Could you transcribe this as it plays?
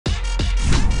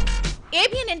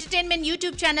ABN Entertainment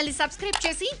YouTube channel ni subscribe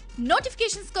chesi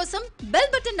notifications kosam bell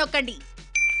button nokkandi.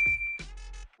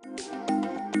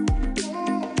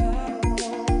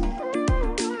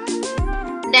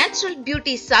 Natural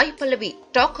beauty Sai Pallavi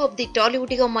talk of the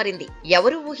Tollywood గా మారింది.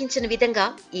 ఎవరు ఊహించిన విధంగా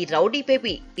ఈ రౌడీ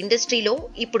బేబీ ఇండస్ట్రీలో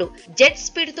ఇప్పుడు జెట్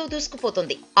స్పీడ్ తో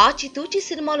దూసుకుపోతుంది. ఆచితూచి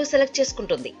సినిమాలు సెలెక్ట్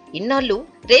చేసుకుంటుంది. ఇన్నాళ్లు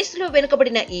రేసులో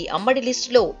వెనుకబడిన ఈ అమ్మడి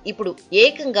లిస్టులో ఇప్పుడు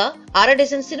ఏకంగా 6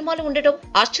 డజన్ సినిమాలు ఉండటం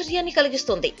ఆశ్చర్యాన్ని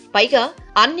కలిగిస్తుంది. పైగా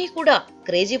అన్నీ కూడా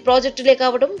క్రేజీ ప్రాజెక్టులే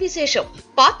కావడం విశేషం.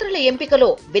 పాత్రల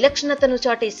ఎంపికలో విలక్షణతను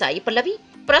చాటే సాయి పల్లవి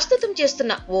ప్రస్తుతం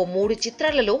చేస్తున్న ఓ 3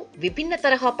 చిత్రాలలో విభిన్న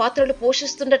తరహా పాత్రలు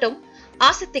పోషిస్తుండటం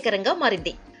ఆసక్తికరంగా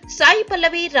మారింది. సాయి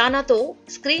పల్లవి రానాతో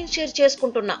స్క్రీన్ షేర్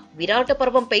చేసుకుంటున్న విరాట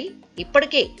పర్వంపై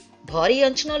ఇప్పటికే భారీ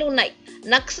అంచనాలు ఉన్నాయి.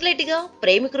 నక్సలైట్గా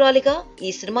ప్రేమికురాలిగా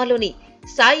ఈ సినిమాలోని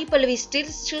సాయి పల్లవి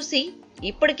స్టిల్స్ చూసి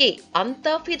ఇప్పటికే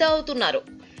అంతా ఫిదా అవుతున్నారు.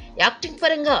 యాక్టింగ్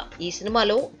పరంగా ఈ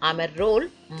సినిమాలో ఆమె రోల్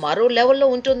మరో లెవెల్లో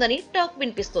ఉంటుందని టాక్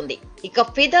వినిపిస్తుంది. ఇక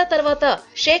ఫిదా తర్వాత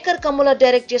శేఖర్ కమ్ముల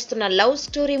డైరెక్ట్ చేస్తున్న లవ్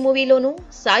స్టోరీ మూవీలోనూ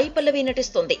సాయి పల్లవి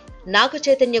నటిస్తుంది. నాగ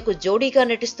చైతన్యకు జోడీగా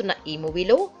నటిస్తున్న ఈ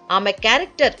మూవీలో ఆమె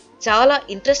క్యారెక్టర్ చాలా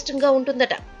ఇంట్రెస్టింగ్ గా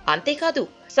ఉంటుందట. అంతేకాదు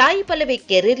సాయి పల్లవి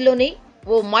కెరీర్ లోనే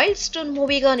ఓ మైల్ స్టోన్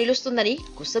మూవీగా నిలుస్తుందని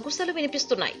గుసగుసలు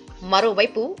వినిపిస్తున్నాయి.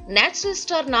 మరోవైపు నేచురల్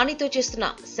స్టార్ నానితో చేస్తున్న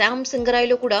శ్యామ్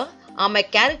సింగరాయ్లో కూడా ఆమె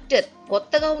క్యారెక్టర్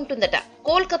కొత్తగా ఉంటుందట.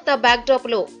 కోల్కతా బ్యాక్ డ్రాప్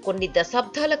లో కొన్ని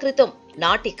దశాబ్దాల క్రితం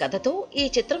నాటి కథతో ఈ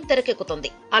చిత్రం తెరకెక్కుతుంది.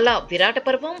 అలా విరాట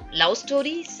పర్వం, లవ్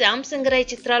స్టోరీ, శ్యామ్ సింగరాయ్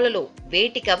చిత్రాలలో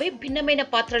వేటికవే భిన్నమైన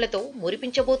పాత్రలతో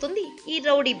మురిపించబోతుంది ఈ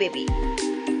rowdy baby.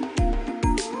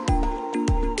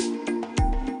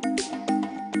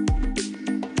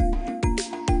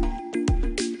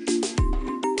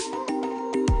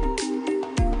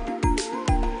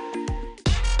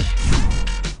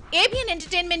 ABN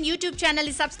Entertainment YouTube channel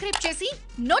ni subscribe chesi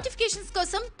notifications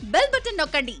kosam bell button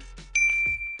nokkandi.